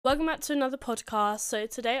Welcome back to another podcast. So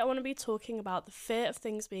today I want to be talking about the fear of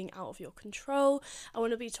things being out of your control. I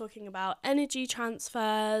want to be talking about energy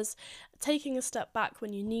transfers, taking a step back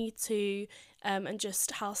when you need to, and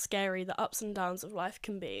just how scary the ups and downs of life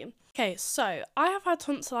can be. Okay, so I have had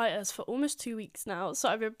tonsillitis for almost 2 weeks now, so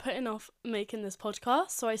I've been putting off making this podcast,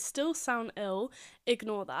 so I still sound ill.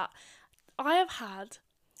 Ignore that. I have had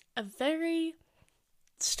a very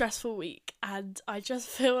stressful week, and I just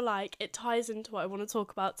feel like it ties into what I want to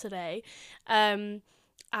talk about today. And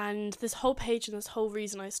this whole page and this whole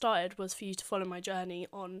reason I started was for you to follow my journey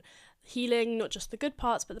on healing, not just the good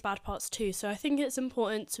parts but the bad parts too. So I think it's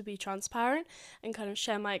important to be transparent and kind of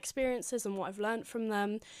share my experiences and what I've learned from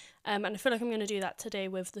them. And I feel like I'm going to do that today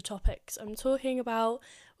with the topics I'm talking about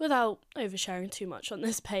without oversharing too much on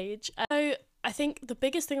this page. So I think the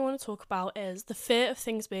biggest thing I want to talk about is the fear of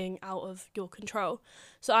things being out of your control.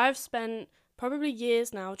 So I've spent probably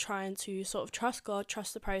years now trying to sort of trust God,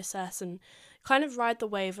 trust the process, and kind of ride the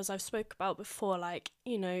wave, as I've spoke about before. Like,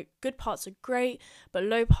 you know, good parts are great, but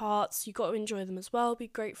low parts, you got to enjoy them as well, be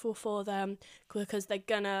grateful for them, because they're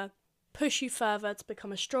gonna push you further to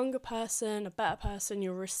become a stronger person, a better person,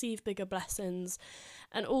 you'll receive bigger blessings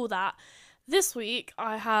and all that. This week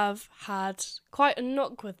I have had quite a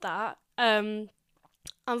knock with that.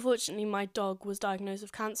 Unfortunately, my dog was diagnosed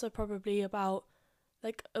with cancer probably about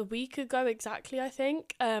like a week ago exactly, I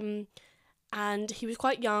think. And he was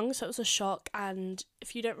quite young, so it was a shock. And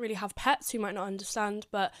if you don't really have pets, you might not understand.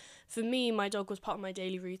 But for me, my dog was part of my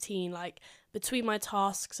daily routine. Like, between my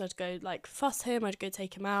tasks, I'd go like fuss him, I'd go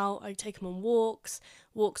take him out, I'd take him on walks.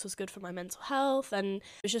 Walks was good for my mental health, and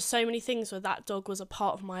it was just so many things where that dog was a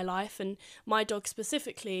part of my life. And my dog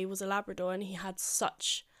specifically was a Labrador, and he had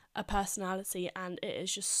such a personality, and it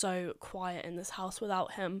is just so quiet in this house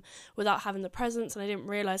without him, without having the presence. And I didn't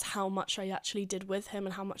realise how much I actually did with him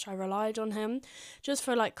and how much I relied on him just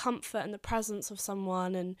for like comfort and the presence of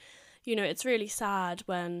someone. And you know, it's really sad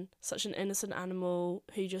when such an innocent animal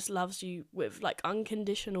who just loves you with like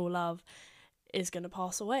unconditional love is going to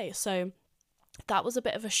pass away. So that was a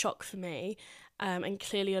bit of a shock for me, and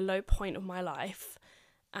clearly a low point of my life.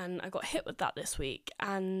 And I got hit with that this week,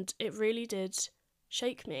 and it really did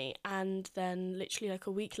shake me. And then literally like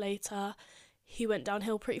a week later, he went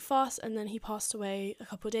downhill pretty fast, and then he passed away a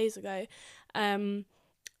couple of days ago. And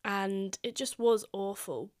it just was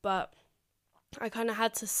awful, but I kind of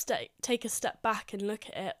had to take a step back and look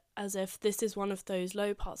at it as if this is one of those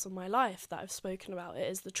low parts of my life that I've spoken about. It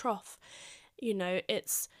is the trough. You know,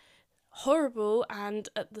 it's horrible and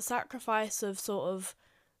at the sacrifice of sort of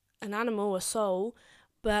an animal, a soul,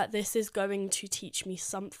 but this is going to teach me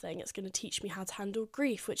something. It's going to teach me how to handle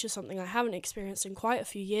grief, which is something I haven't experienced in quite a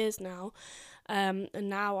few years now. And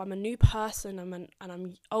now I'm a new person, and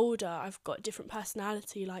I'm older, I've got a different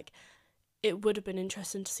personality. Like, it would have been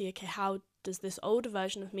interesting to see, okay, how does this older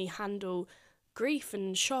version of me handle grief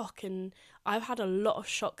and shock? And I've had a lot of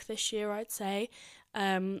shock this year, I'd say.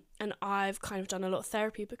 And I've kind of done a lot of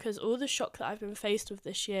therapy, because all the shock that I've been faced with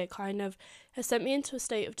this year kind of has sent me into a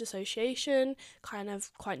state of dissociation, kind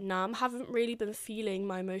of quite numb. Haven't really been feeling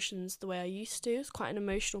my emotions the way I used to. I was quite an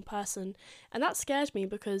emotional person, and that scared me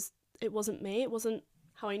because it wasn't me. It wasn't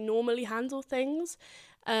how I normally handle things.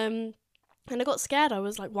 And I got scared. I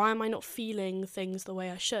was like, why am I not feeling things the way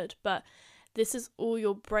I should? But this is all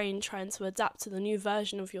your brain trying to adapt to the new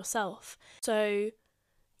version of yourself. So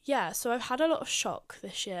yeah, so I've had a lot of shock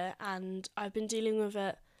this year, and I've been dealing with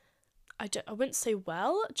it, I wouldn't say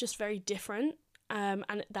well, just very different, and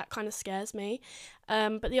that kind of scares me.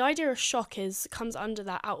 But the idea of shock comes under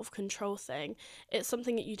that out of control thing. It's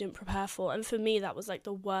something that you didn't prepare for, and for me that was like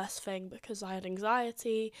the worst thing, because I had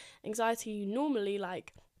anxiety. You normally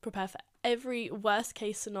like prepare for every worst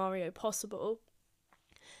case scenario possible.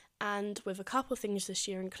 And with a couple of things this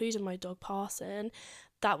year, including my dog passing,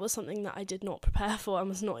 that was something that I did not prepare for and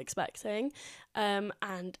was not expecting.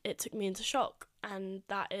 And it took me into shock. And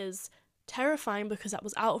that is terrifying, because that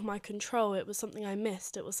was out of my control. It was something I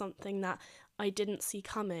missed. It was something that I didn't see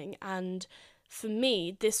coming. And for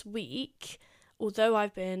me, this week, although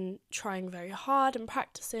I've been trying very hard and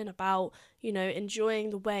practicing about, you know,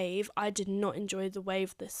 enjoying the wave, I did not enjoy the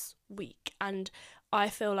wave this week. And I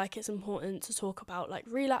feel like it's important to talk about like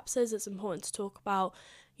relapses. It's important to talk about,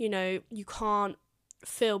 you know, you can't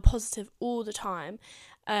feel positive all the time.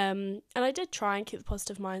 And I did try and keep a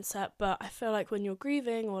positive mindset, but I feel like when you're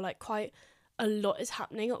grieving, or like quite a lot is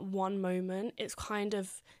happening at one moment, it's kind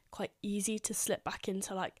of quite easy to slip back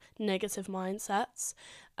into like negative mindsets.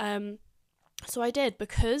 So I did,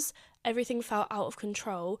 because everything felt out of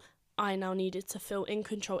control. I now needed to feel in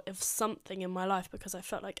control of something in my life, because I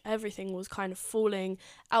felt like everything was kind of falling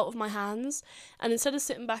out of my hands. And instead of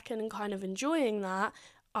sitting back and kind of enjoying that,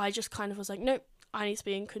 I just kind of was like, nope, I need to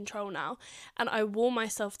be in control now. And I wore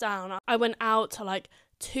myself down. I went out to like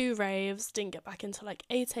 2 raves, didn't get back until like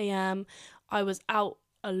 8 a.m. I was out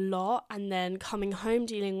a lot, and then coming home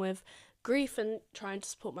dealing with grief and trying to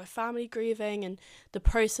support my family grieving, and the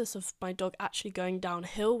process of my dog actually going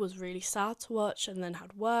downhill was really sad to watch. And then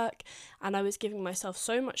had work, and I was giving myself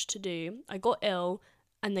so much to do. I got ill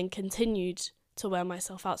and then continued to wear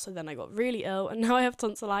myself out, so then I got really ill, and now I have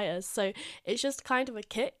tonsillitis. So it's just kind of a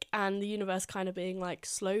kick, and the universe kind of being like,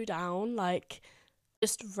 slow down, like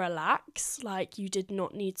just relax, like you did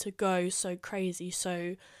not need to go so crazy,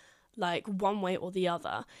 so like one way or the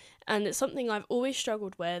other. And it's something I've always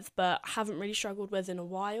struggled with, but haven't really struggled with in a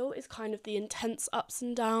while, is kind of the intense ups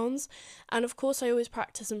and downs. And of course I always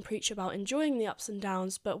practice and preach about enjoying the ups and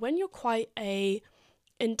downs, but when you're quite a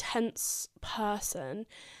intense person,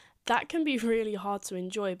 that can be really hard to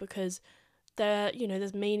enjoy, because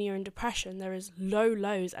there's mania and depression, there is low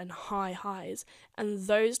lows and high highs, and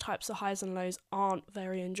those types of highs and lows aren't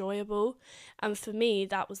very enjoyable. And for me,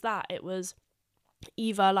 it was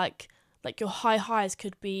either like your high highs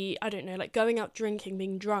could be, I don't know, like going out drinking,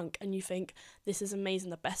 being drunk, and you think this is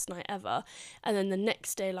amazing, the best night ever, and then the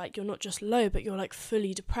next day like you're not just low, but you're like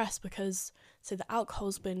fully depressed because the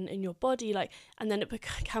alcohol's been in your body, like, and then it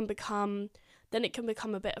can become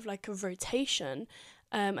a bit of like a rotation,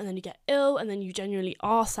 and then you get ill, and then you genuinely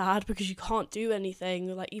are sad because you can't do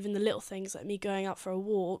anything, like even the little things like me going out for a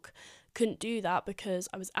walk, couldn't do that because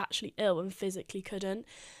I was actually ill and physically couldn't.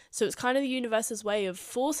 So it's kind of the universe's way of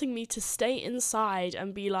forcing me to stay inside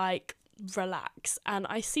and be like, relax. And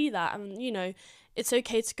I see that, and it's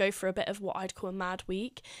okay to go for a bit of what I'd call a mad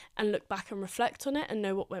week and look back and reflect on it and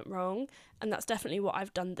know what went wrong, and that's definitely what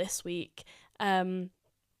I've done this week.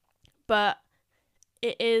 But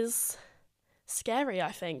it is scary,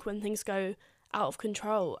 I think, when things go out of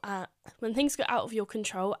control. When things go out of your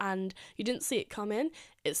control and you didn't see it coming,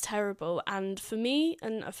 it's terrible. And for me,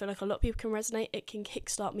 and I feel like a lot of people can resonate, it can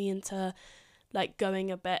kickstart me into like going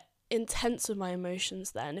a bit intense with my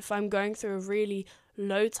emotions. Then if I'm going through a really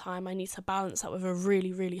low time, I need to balance that with a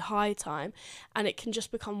really, really high time, and it can just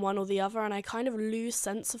become one or the other, and I kind of lose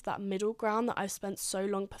sense of that middle ground that I've spent so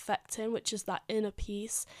long perfecting, which is that inner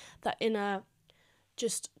peace, that inner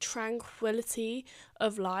just tranquility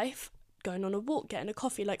of life, going on a walk, getting a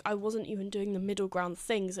coffee. Like I wasn't even doing the middle ground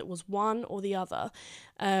things, it was one or the other.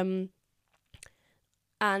 And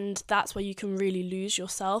that's where you can really lose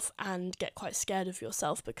yourself and get quite scared of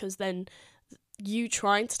yourself, because then you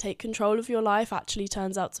trying to take control of your life actually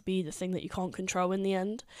turns out to be the thing that you can't control in the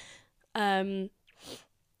end.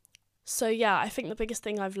 So yeah, I think the biggest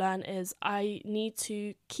thing I've learned is I need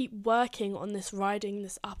to keep working on this, riding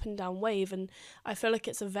this up and down wave, and I feel like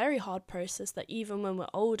it's a very hard process that even when we're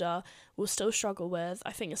older we'll still struggle with.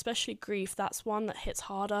 I think especially grief, that's one that hits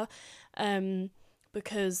harder,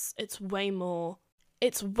 because it's way more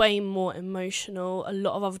emotional. A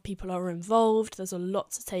lot of other people are involved, there's a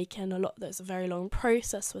lot to take in, there's a very long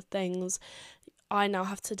process with things. I now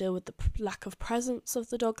have to deal with the lack of presence of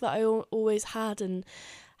the dog that I always had, and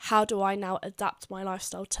how do I now adapt my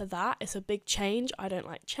lifestyle to that? It's a big change. I don't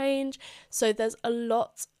like change. So there's a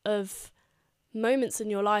lot of moments in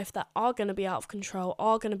your life that are going to be out of control,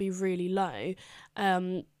 are going to be really low.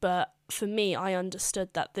 But for me, I understood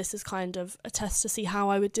that this is kind of a test to see how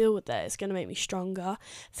I would deal with it. It's going to make me stronger.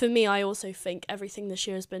 For me, I also think everything this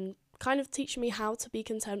year has been kind of teaching me how to be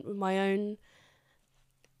content with my own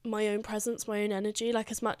presence, my own energy. Like,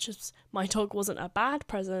 as much as my dog wasn't a bad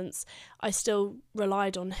presence, I still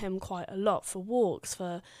relied on him quite a lot for walks,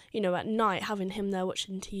 for, at night, having him there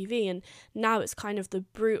watching TV. And now it's kind of the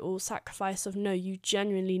brutal sacrifice of, no, you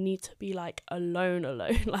genuinely need to be like alone,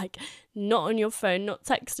 like not on your phone, not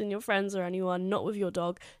texting your friends or anyone, not with your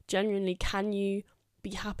dog. Genuinely, can you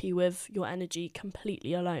be happy with your energy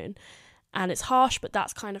completely alone? And it's harsh, but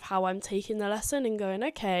that's kind of how I'm taking the lesson and going,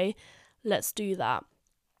 okay, let's do that.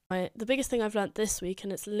 The biggest thing I've learnt this week,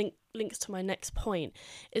 and it's links to my next point,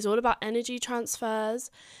 is all about energy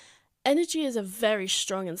transfers. Energy is a very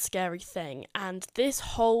strong and scary thing, and this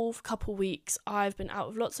whole couple weeks I've been out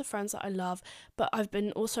with lots of friends that I love, but I've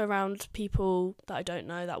been also around people that I don't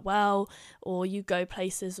know that well, or you go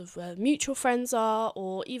places of where mutual friends are,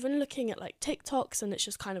 or even looking at like TikToks and it's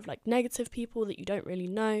just kind of like negative people that you don't really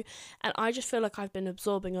know, and I just feel like I've been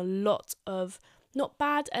absorbing a lot of not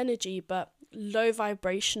bad energy, but low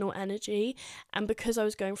vibrational energy. And because I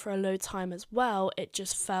was going for a low time as well, it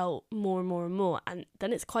just felt more and more and more. And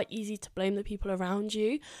then it's quite easy to blame the people around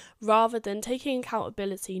you rather than taking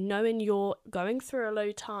accountability, knowing you're going through a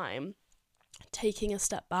low time. Taking a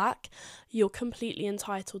step back, you're completely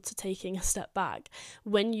entitled to taking a step back.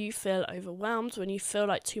 When you feel overwhelmed, when you feel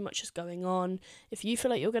like too much is going on, if you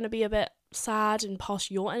feel like you're going to be a bit sad and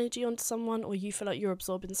pass your energy on to someone, or you feel like you're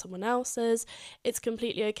absorbing someone else's, it's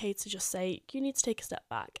completely okay to just say, you need to take a step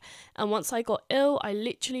back. And once I got ill, I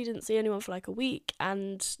literally didn't see anyone for like a week,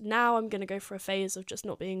 and now I'm going to go for a phase of just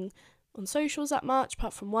not being on socials that much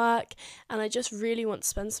apart from work, and I just really want to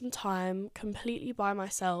spend some time completely by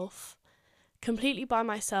myself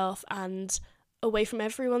and away from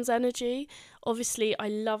everyone's energy. Obviously, I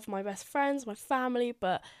love my best friends, my family,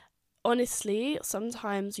 but honestly,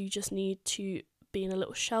 sometimes you just need to be in a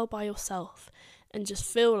little shell by yourself and just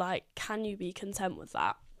feel like, can you be content with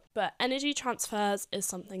that? But energy transfers is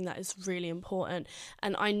something that is really important,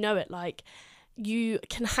 and I know it. Like, you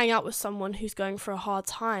can hang out with someone who's going through a hard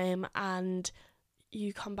time and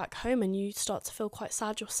you come back home and you start to feel quite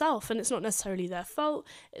sad yourself, and it's not necessarily their fault,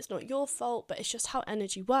 it's not your fault, but it's just how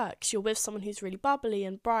energy works. You're with someone who's really bubbly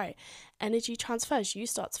and bright, energy transfers, you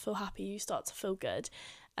start to feel happy, you start to feel good.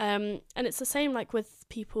 And it's the same like with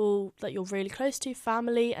people that you're really close to,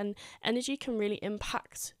 family, and energy can really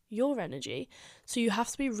impact your energy. So you have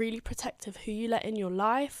to be really protective who you let in your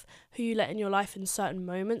life, in certain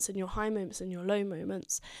moments, in your high moments, in your low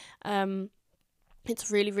moments.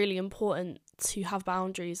 It's really, really important to have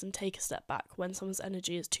boundaries and take a step back when someone's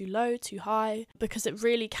energy is too low, too high, because it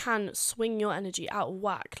really can swing your energy out of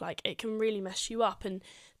whack. Like, it can really mess you up, and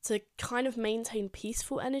to kind of maintain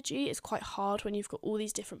peaceful energy is quite hard when you've got all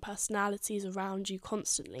these different personalities around you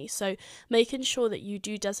constantly. So making sure that you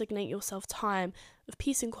do designate yourself time of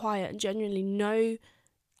peace and quiet and genuinely no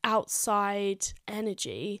outside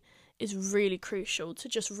energy is really crucial to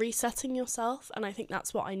just resetting yourself. And I think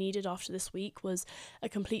that's what I needed after this week, was a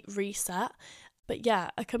complete reset. But yeah,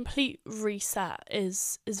 a complete reset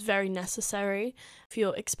is very necessary. If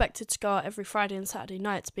you're expected to go out every Friday and Saturday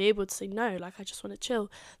night, to be able to say no, like, I just want to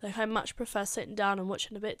chill. Like, I much prefer sitting down and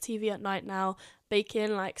watching a bit of TV at night now,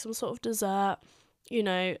 baking like some sort of dessert. You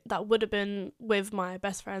know, that would have been with my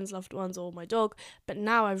best friends, loved ones, or my dog. But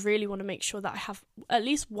now I really want to make sure that I have at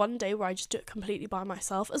least one day where I just do it completely by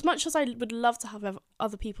myself. As much as I would love to have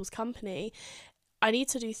other people's company, I need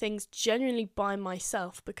to do things genuinely by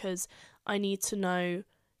myself, because I need to know,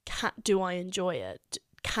 do I enjoy it?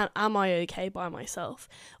 Am I okay by myself?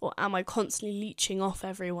 Or am I constantly leeching off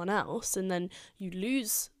everyone else? And then you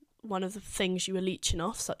lose one of the things you were leeching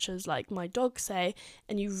off, such as like my dog, say,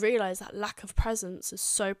 and you realise that lack of presence is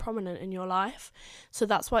so prominent in your life. So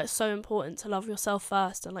that's why it's so important to love yourself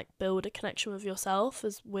first and like build a connection with yourself,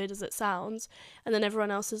 as weird as it sounds, and then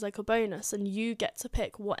everyone else is like a bonus, and you get to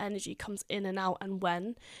pick what energy comes in and out and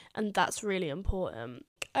when, and that's really important.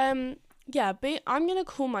 I'm gonna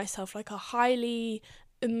call myself like a highly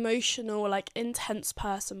emotional, like intense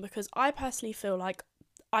person, because I personally feel like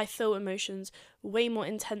I feel emotions way more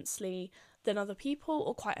intensely than other people,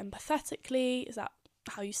 or quite empathetically. Is that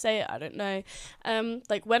how you say it? I don't know.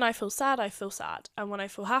 Like, when I feel sad, I feel sad, and when I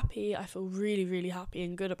feel happy, I feel really, really happy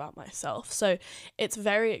and good about myself. So it's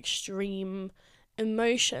very extreme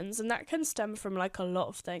emotions, and that can stem from like a lot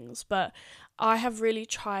of things, but I have really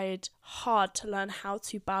tried hard to learn how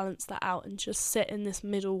to balance that out and just sit in this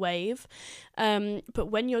middle wave. But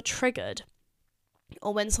when you're triggered,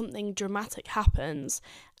 or when something dramatic happens,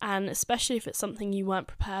 and especially if it's something you weren't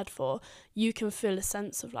prepared for, you can feel a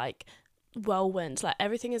sense of like whirlwind, like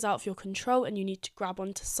everything is out of your control and you need to grab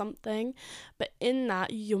onto something. But in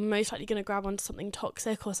that, you're most likely going to grab onto something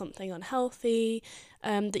toxic or something unhealthy,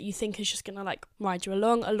 that you think is just going to like ride you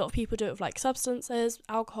along. A lot of people do it with like substances,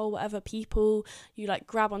 alcohol, whatever. People, you like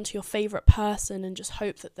grab onto your favourite person and just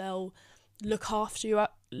hope that they'll look after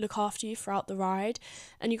you throughout the ride,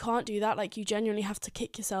 and you can't do that. Like, you genuinely have to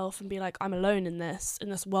kick yourself and be like, I'm alone in this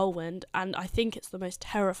whirlwind. And I think it's the most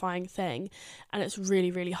terrifying thing, and it's really,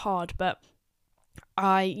 really hard. But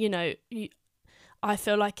I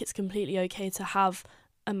feel like it's completely okay to have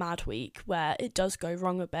a mad week where it does go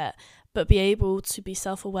wrong a bit, but be able to be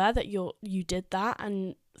self-aware that you did that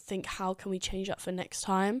and think, how can we change that for next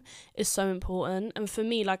time, is so important. And for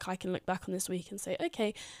me, like, I can look back on this week and say,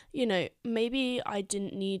 okay, maybe I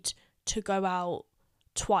didn't need to go out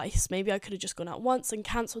twice. Maybe I could have just gone out once and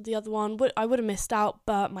cancelled the other one. I would have missed out,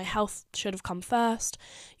 but my health should have come first,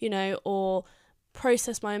 or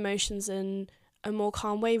process my emotions in a more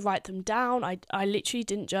calm way, write them down. I literally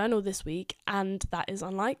didn't journal this week, and that is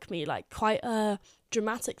unlike me. Like, quite a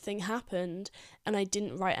dramatic thing happened and I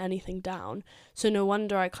didn't write anything down. So no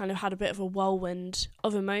wonder I kind of had a bit of a whirlwind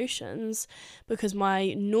of emotions, because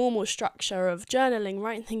my normal structure of journaling,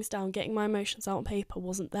 writing things down, getting my emotions out on paper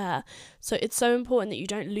wasn't there. So it's so important that you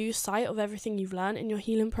don't lose sight of everything you've learned in your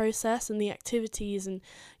healing process and the activities and,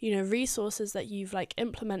 you know, resources that you've like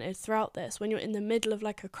implemented throughout this. When you're in the middle of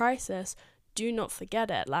like a crisis, do not forget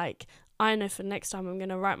it. Like, I know for next time I'm going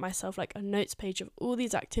to write myself like a notes page of all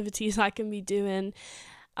these activities I can be doing.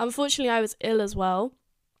 Unfortunately, I was ill as well.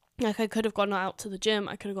 Like, I could have gone out to the gym,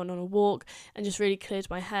 I could have gone on a walk and just really cleared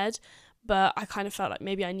my head. But I kind of felt like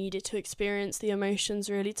maybe I needed to experience the emotions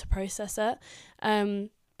really to process it.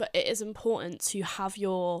 But it is important to have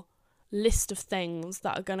your list of things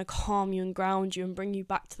that are going to calm you and ground you and bring you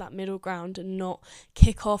back to that middle ground, and not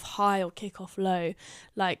kick off high or kick off low.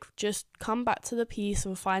 Like, just come back to the peace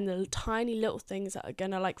and find the tiny little things that are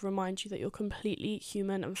going to like remind you that you're completely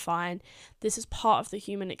human and fine. This is part of the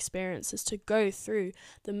human experience, is to go through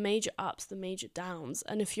the major ups, the major downs,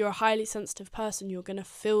 and if you're a highly sensitive person, you're going to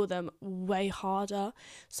feel them way harder.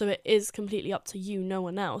 So it is completely up to you, no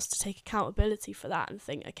one else, to take accountability for that and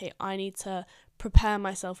think, okay, I need to prepare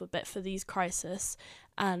myself a bit for these crises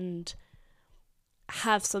and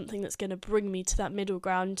have something that's going to bring me to that middle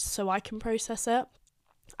ground so I can process it.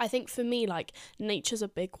 I think for me, like, nature's a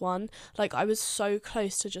big one. Like, I was so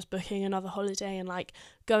close to just booking another holiday and like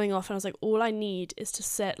going off, and I was like, all I need is to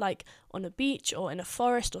sit like on a beach or in a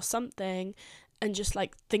forest or something and just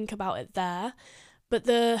like think about it there. But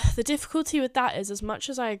the difficulty with that is, as much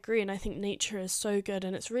as I agree and I think nature is so good,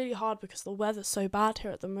 and it's really hard because the weather's so bad here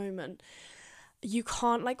at the moment, you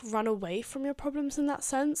can't like run away from your problems in that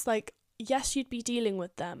sense. Like, yes, you'd be dealing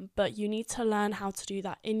with them, but you need to learn how to do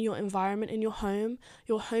that in your environment, in your home.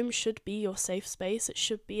 Your home should be your safe space. It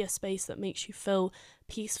should be a space that makes you feel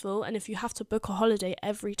peaceful. And if you have to book a holiday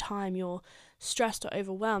every time you're stressed or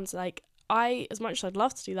overwhelmed, like, as much as I'd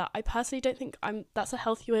love to do that, I personally don't think that's a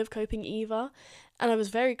healthy way of coping either. And I was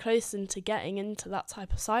very close into getting into that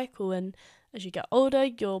type of cycle. And as you get older,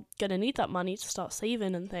 you're gonna need that money to start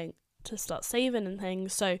saving and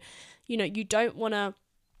things. So, you know, you don't want to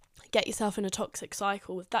get yourself in a toxic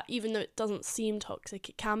cycle with that, even though it doesn't seem toxic,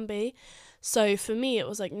 it can be. So for me, it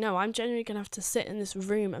was like, no, I'm genuinely gonna have to sit in this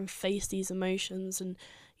room and face these emotions, and,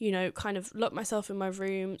 you know, kind of lock myself in my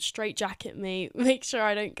room, straight jacket me, make sure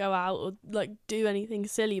I don't go out or like do anything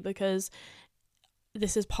silly, because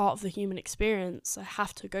this is part of the human experience. I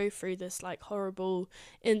have to go through this like horrible,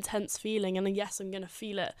 intense feeling, and yes, I'm going to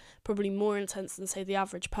feel it probably more intense than say the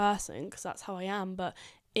average person, because that's how I am, but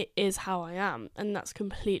it is how I am, and that's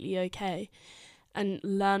completely okay, and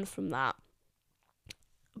learn from that.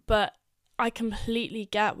 But I completely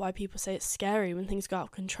get why people say it's scary when things go out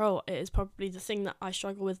of control. It is probably the thing that I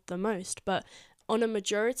struggle with the most, but on a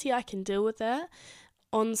majority I can deal with it.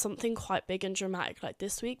 On something quite big and dramatic like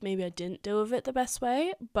this week, maybe I didn't deal with it the best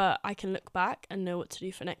way, but I can look back and know what to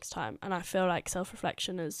do for next time. And I feel like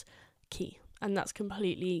self-reflection is key, and that's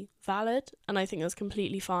completely valid, and I think that's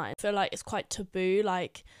completely fine. I feel like it's quite taboo,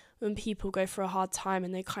 like when people go through a hard time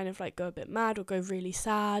and they kind of like go a bit mad or go really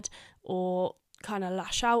sad or kind of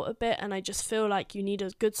lash out a bit, and I just feel like you need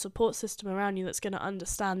a good support system around you that's going to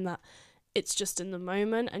understand that it's just in the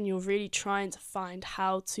moment, and you're really trying to find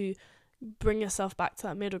how to bring yourself back to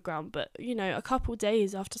that middle ground. But, you know, a couple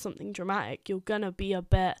days after something dramatic, you're gonna be a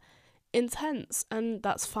bit intense, and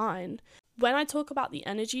that's fine. When I talk about the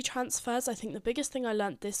energy transfers, I think the biggest thing I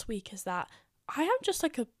learned this week is that I am just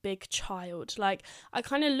like a big child. Like, I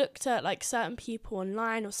kind of looked at like certain people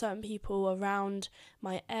online or certain people around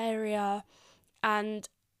my area, and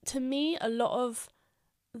to me, a lot of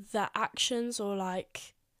their actions or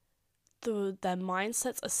like their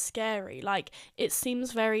mindsets are scary. Like, it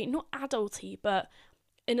seems very, not adulty, but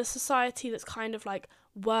in a society that's kind of like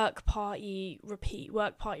work, party, repeat,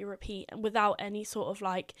 and without any sort of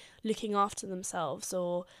like looking after themselves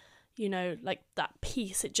or, you know, like that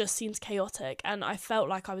peace. It just seems chaotic, and I felt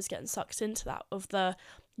like I was getting sucked into that, of the,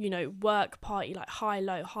 you know, work, party, like high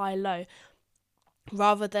low,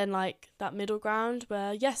 rather than like that middle ground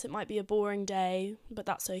where, yes, it might be a boring day, but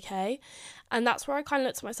that's okay. And that's where I kind of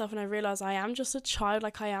looked at myself and I realised I am just a child.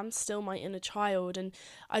 Like, I am still my inner child, and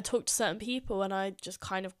I talk to certain people and I just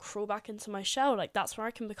kind of crawl back into my shell. Like, that's where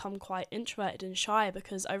I can become quite introverted and shy,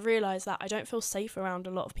 because I realise that I don't feel safe around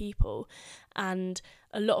a lot of people, and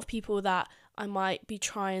a lot of people that I might be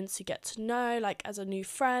trying to get to know, like as a new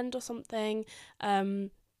friend or something,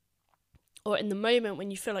 or in the moment when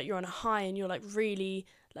you feel like you're on a high and you're like really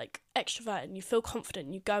like extrovert and you feel confident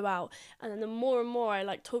and you go out. And then the more and more I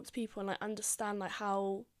like talk to people and like understand like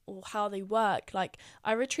how they work, like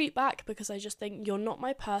I retreat back because I just think you're not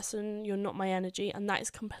my person, you're not my energy, and that is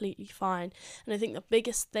completely fine. And I think the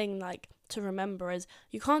biggest thing like to remember is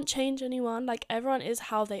you can't change anyone. Like everyone is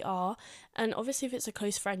how they are, and obviously if it's a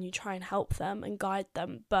close friend you try and help them and guide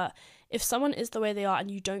them, but if someone is the way they are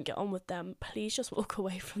and you don't get on with them, please just walk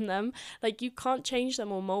away from them. Like you can't change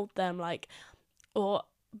them or mold them, like, or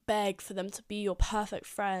beg for them to be your perfect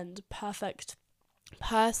friend, perfect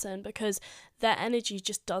person, because their energy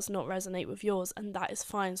just does not resonate with yours, and that is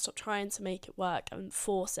fine. Stop trying to make it work and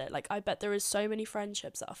force it. Like I bet there is so many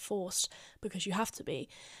friendships that are forced because you have to be,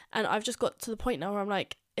 and I've just got to the point now where I'm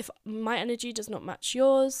like, if my energy does not match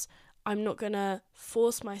yours, I'm not gonna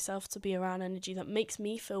force myself to be around energy that makes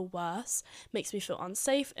me feel worse, makes me feel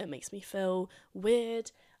unsafe, it makes me feel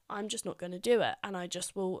weird. I'm just not gonna do it, and I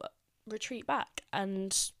just will retreat back,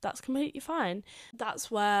 and that's completely fine. That's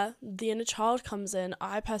where the inner child comes in.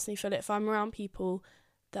 I personally feel it, if I'm around people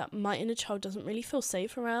that my inner child doesn't really feel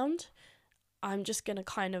safe around, I'm just gonna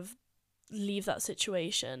kind of leave that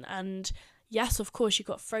situation. And yes, of course, you've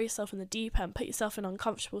got to throw yourself in the deep end, put yourself in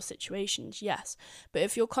uncomfortable situations, yes, but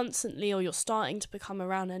if you're constantly, or you're starting to become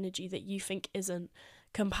around energy that you think isn't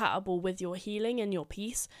compatible with your healing and your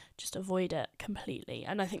peace, just avoid it completely.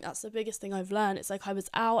 And I think that's the biggest thing I've learned. It's like I was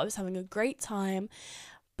out, I was having a great time,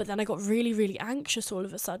 but then I got really, really anxious all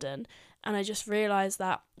of a sudden, and I just realised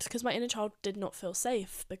that it's because my inner child did not feel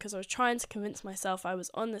safe, because I was trying to convince myself I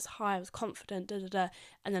was on this high, I was confident, and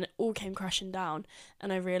then it all came crashing down,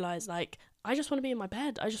 and I realised like I just want to be in my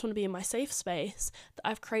bed, I just want to be in my safe space that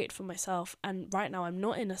I've created for myself, and right now I'm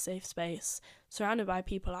not in a safe space, surrounded by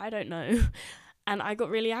people I don't know. And I got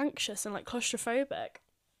really anxious and like claustrophobic,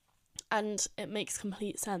 and it makes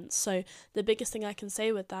complete sense. So the biggest thing I can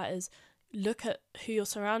say with that is look at who you're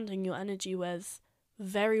surrounding your energy with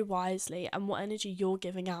very wisely, and what energy you're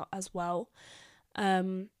giving out as well.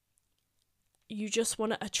 You just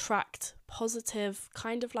want to attract positive,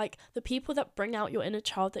 kind of like the people that bring out your inner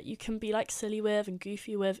child, that you can be like silly with and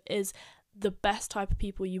goofy with, is the best type of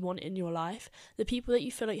people you want in your life. The people that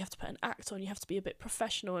you feel like you have to put an act on, you have to be a bit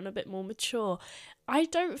professional and a bit more mature. I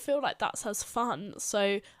don't feel like that's as fun,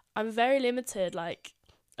 so I'm very limited. Like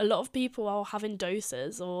a lot of people I'll have in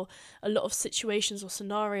doses, or a lot of situations or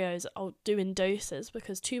scenarios I'll do in doses,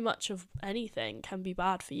 because too much of anything can be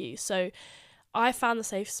bad for you. So I found the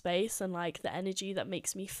safe space and like the energy that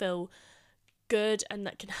makes me feel good and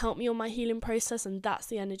that can help me on my healing process, and that's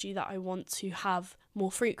the energy that I want to have more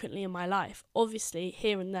frequently in my life. Obviously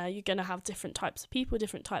here and there you're going to have different types of people,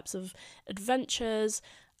 different types of adventures,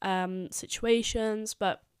 situations,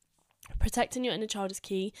 but protecting your inner child is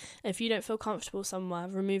key. If you don't feel comfortable somewhere,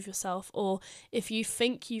 remove yourself. Or if you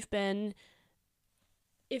think you've been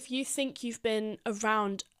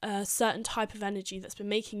around a certain type of energy that's been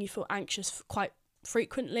making you feel anxious quite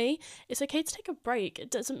frequently, it's okay to take a break.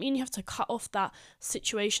 It doesn't mean you have to cut off that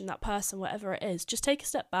situation, that person, whatever it is. Just take a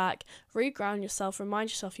step back, reground yourself,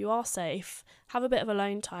 remind yourself you are safe, have a bit of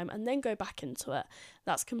alone time, and then go back into it.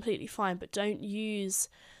 That's completely fine, but don't use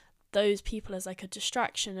those people as like a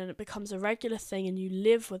distraction, and it becomes a regular thing, and you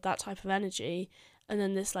live with that type of energy, and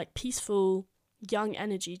then this like peaceful young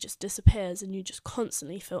energy just disappears, and you just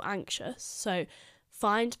constantly feel anxious. So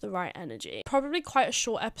find the right energy. Probably quite a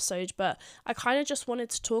short episode, but I kind of just wanted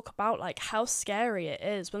to talk about like how scary it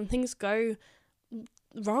is when things go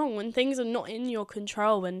wrong, when things are not in your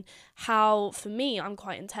control, and how, for me, I'm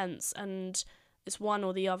quite intense and it's one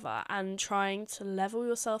or the other, and trying to level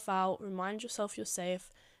yourself out, remind yourself you're safe,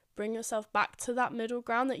 bring yourself back to that middle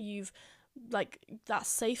ground that you've like that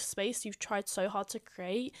safe space you've tried so hard to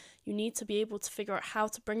create. You need to be able to figure out how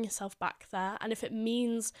to bring yourself back there, and if it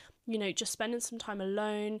means, you know, just spending some time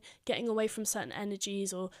alone, getting away from certain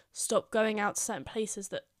energies, or stop going out to certain places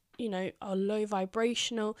that, you know, are low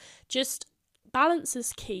vibrational, just balance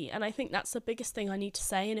is key. And I think that's the biggest thing I need to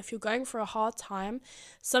say. And if you're going for a hard time,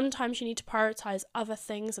 sometimes you need to prioritize other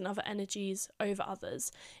things and other energies over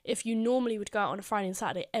others. If you normally would go out on a Friday and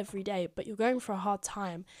Saturday every day, but you're going for a hard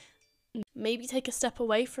time, maybe take a step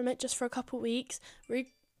away from it just for a couple of weeks,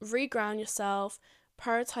 reground yourself,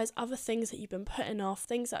 prioritize other things that you've been putting off,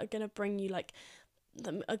 things that are going to bring you like,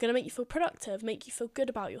 that are going to make you feel productive, make you feel good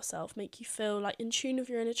about yourself, make you feel like in tune with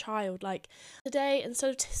your inner child. Like today,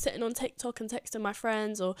 instead of sitting on TikTok and texting my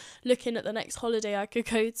friends or looking at the next holiday I could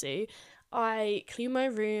go to, I cleaned my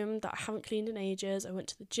room that I haven't cleaned in ages. I went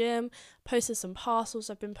to the gym, posted some parcels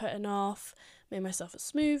I've been putting off, made myself a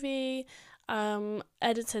smoothie,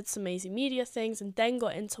 edited some Maisie Media things, and then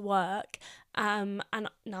got into work. And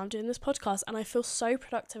now I'm doing this podcast, and I feel so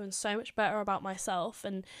productive and so much better about myself.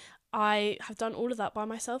 And I have done all of that by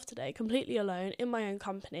myself today, completely alone in my own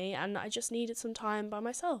company, and I just needed some time by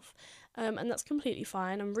myself. And that's completely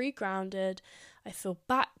fine. I'm regrounded. I feel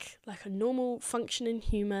back like a normal functioning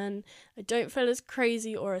human. I don't feel as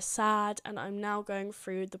crazy or as sad, and I'm now going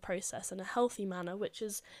through the process in a healthy manner, which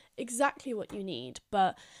is exactly what you need.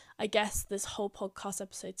 But I guess this whole podcast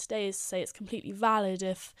episode today is to say it's completely valid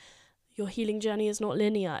if your healing journey is not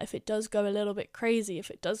linear, if it does go a little bit crazy, if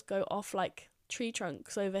it does go off like tree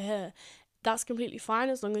trunks over here. That's completely fine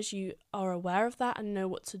as long as you are aware of that and know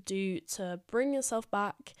what to do to bring yourself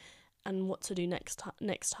back and what to do next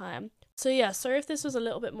time. So yeah, sorry if this was a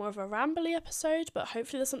little bit more of a rambly episode, but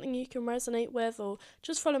hopefully there's something you can resonate with, or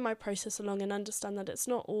just follow my process along and understand that it's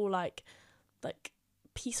not all like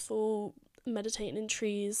peaceful meditating in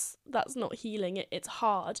trees. That's not healing. It's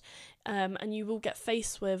hard, and you will get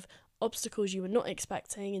faced with obstacles you were not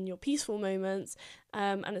expecting in your peaceful moments,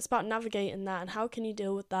 and it's about navigating that and how can you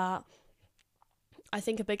deal with that. I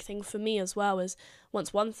think a big thing for me as well is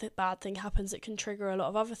once one bad thing happens, it can trigger a lot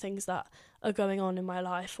of other things that are going on in my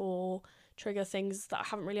life, or trigger things that I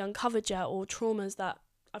haven't really uncovered yet, or traumas that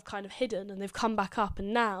I've kind of hidden and they've come back up,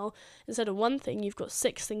 and now instead of one thing you've got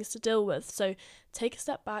 6 things to deal with. So take a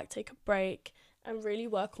step back, take a break, and really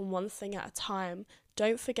work on one thing at a time.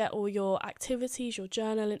 Don't forget all your activities, your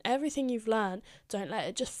journaling, everything you've learned. Don't let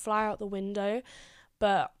it just fly out the window.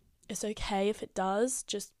 But it's okay if it does.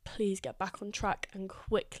 Just please get back on track and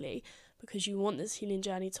quickly, because you want this healing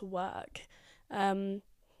journey to work.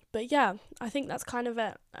 But yeah, I think that's kind of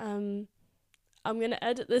it. I'm going to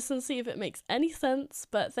edit this and see if it makes any sense.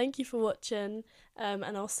 But thank you for watching,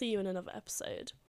 and I'll see you in another episode.